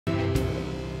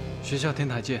学校天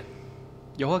台见，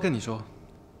有话跟你说。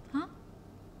啊？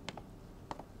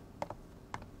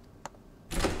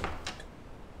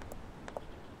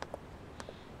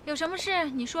有什么事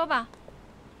你说吧。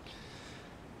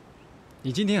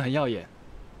你今天很耀眼。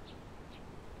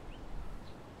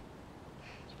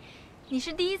你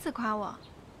是第一次夸我。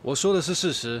我说的是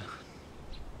事实。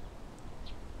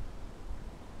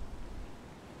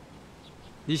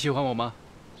你喜欢我吗？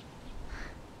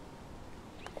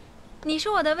你是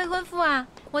我的未婚夫啊，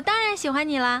我当然喜欢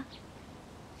你啦。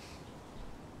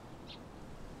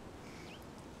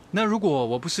那如果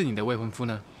我不是你的未婚夫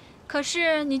呢？可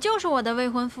是你就是我的未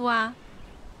婚夫啊。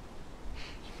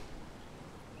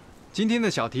今天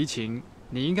的小提琴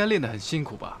你应该练得很辛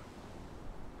苦吧？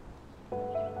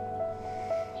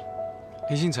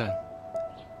林星辰，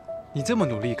你这么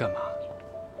努力干嘛？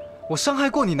我伤害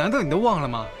过你，难道你都忘了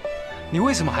吗？你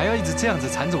为什么还要一直这样子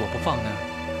缠着我不放呢？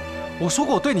我说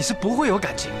过我对你是不会有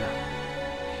感情的。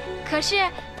可是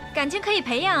感情可以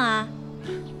培养啊。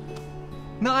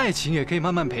那爱情也可以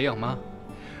慢慢培养吗？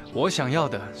我想要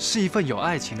的是一份有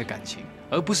爱情的感情，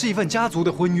而不是一份家族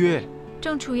的婚约。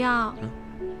郑楚耀，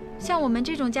像我们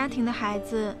这种家庭的孩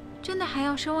子，真的还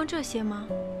要奢望这些吗？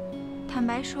坦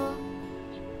白说，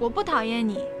我不讨厌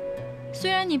你，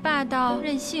虽然你霸道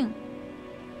任性，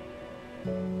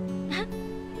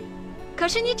可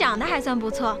是你长得还算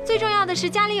不错，最重要的是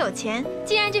家里有钱。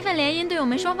既然这份联姻对我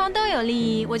们双方都有利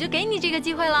益，我就给你这个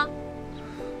机会了。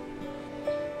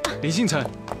林星辰，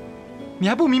你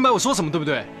还不明白我说什么对不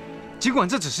对？尽管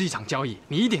这只是一场交易，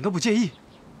你一点都不介意。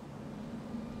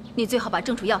你最好把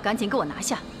郑楚耀赶紧给我拿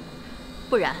下，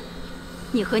不然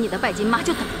你和你的拜金妈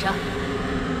就等着。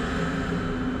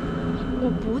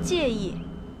我不介意。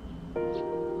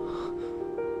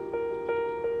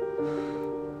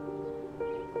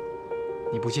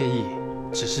你不介意，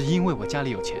只是因为我家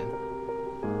里有钱。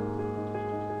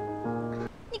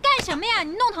你干什么呀？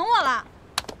你弄疼我了。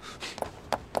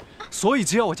所以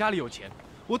只要我家里有钱，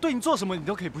我对你做什么你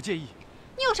都可以不介意。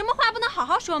你有什么话不能好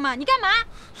好说吗？你干嘛？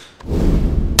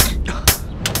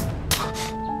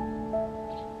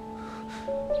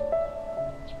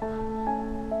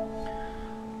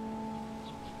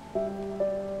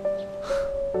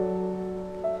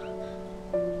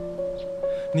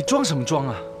你装什么装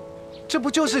啊？这不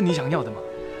就是你想要的吗？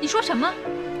你说什么？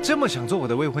这么想做我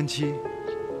的未婚妻，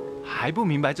还不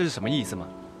明白这是什么意思吗？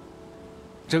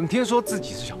整天说自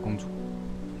己是小公主，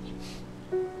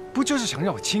不就是想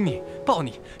让我亲你、抱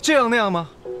你，这样那样吗？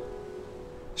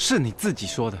是你自己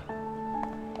说的。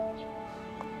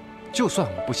就算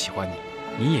我不喜欢你，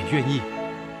你也愿意？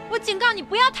我警告你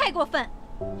不要太过分。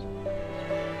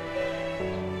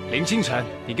林清晨，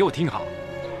你给我听好，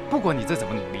不管你再怎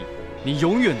么努力，你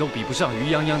永远都比不上于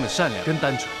泱泱的善良跟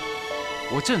单纯。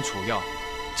我郑楚耀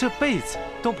这辈子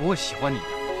都不会喜欢你的。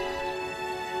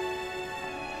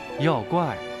要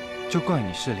怪，就怪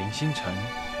你是林星辰，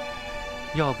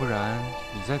要不然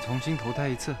你再重新投胎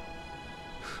一次。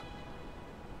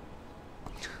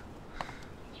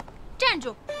站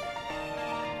住！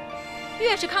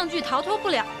越是抗拒逃脱不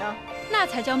了的，那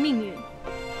才叫命运。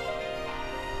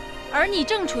而你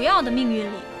郑楚耀的命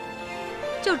运里，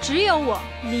就只有我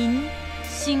林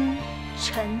星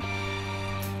辰。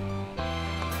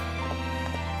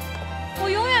我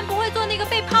永远不会做那个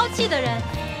被抛弃的人。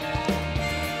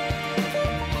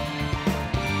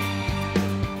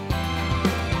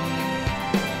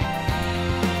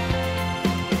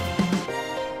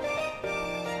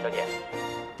小姐，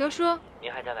德叔，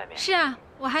您还在外面？是啊，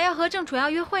我还要和郑楚耀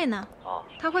约会呢。哦，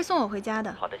他会送我回家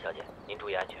的。好的，小姐，您注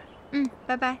意安全。嗯，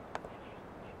拜拜。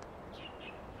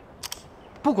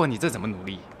不管你再怎么努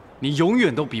力，你永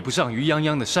远都比不上于泱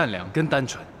泱的善良跟单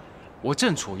纯。我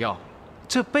郑楚耀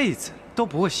这辈子都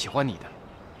不会喜欢你的。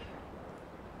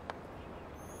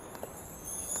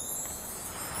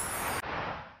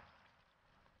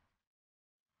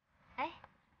哎，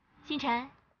星辰，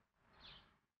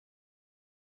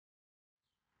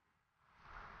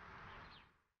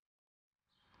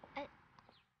哎，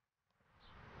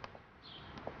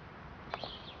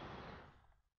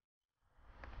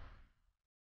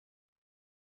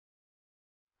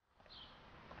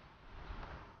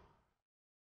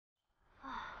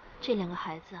这两个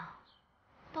孩子啊，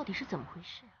到底是怎么回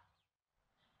事啊？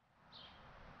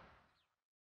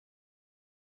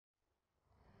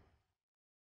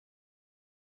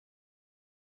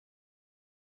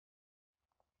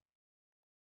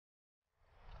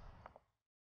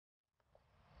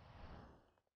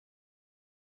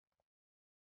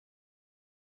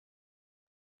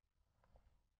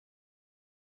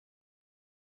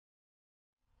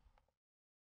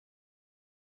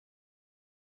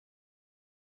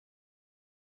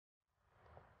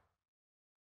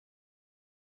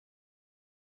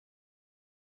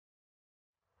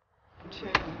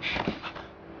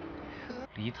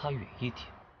离他远一点。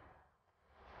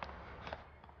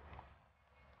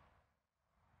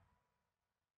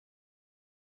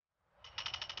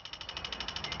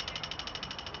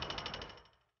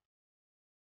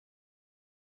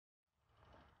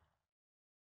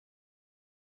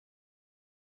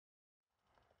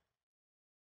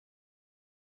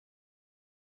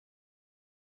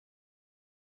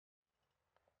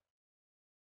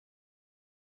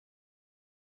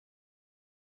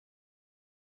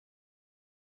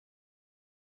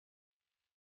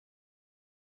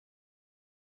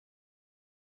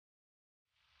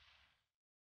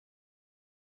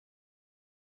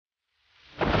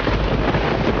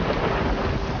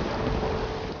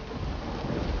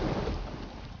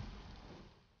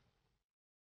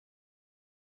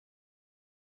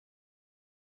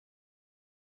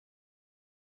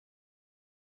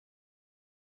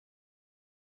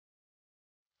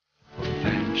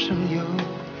反正有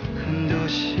很多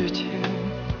时间，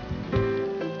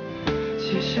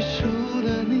其实除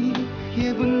了你，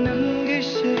也不能给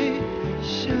谁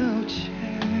消遣。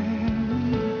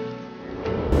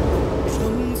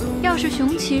要是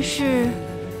熊骑士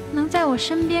能在我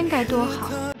身边该多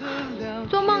好！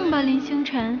做梦吧，林星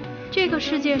辰，这个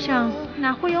世界上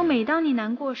哪会有每当你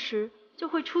难过时就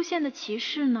会出现的骑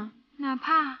士呢？哪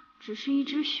怕只是一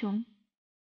只熊。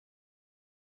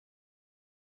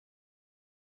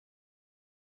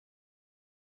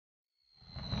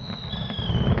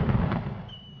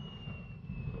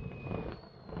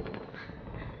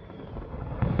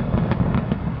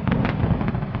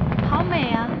好美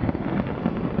啊！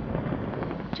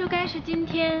这该是今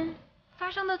天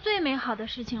发生的最美好的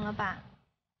事情了吧？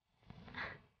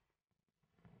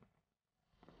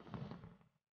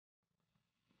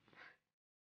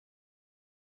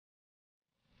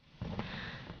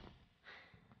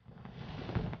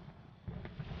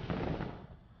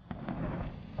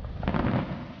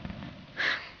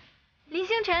林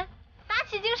星辰，打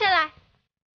起精神来！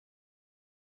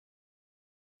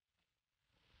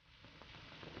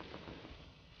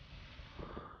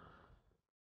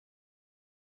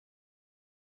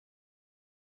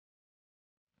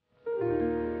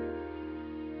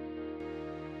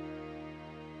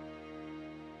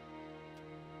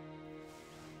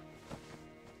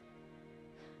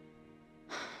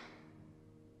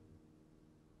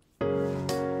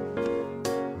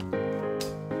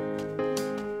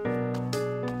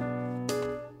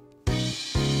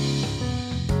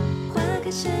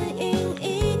声音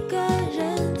一个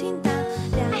人听到，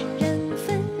两人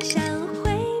分享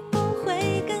会不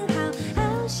会更好？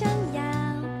好想要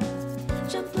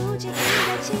装不经意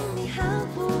的亲密，好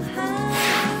不好？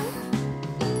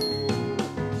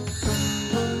砰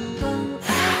砰砰，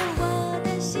我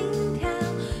的心跳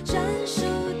专属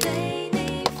对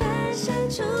你发射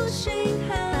出讯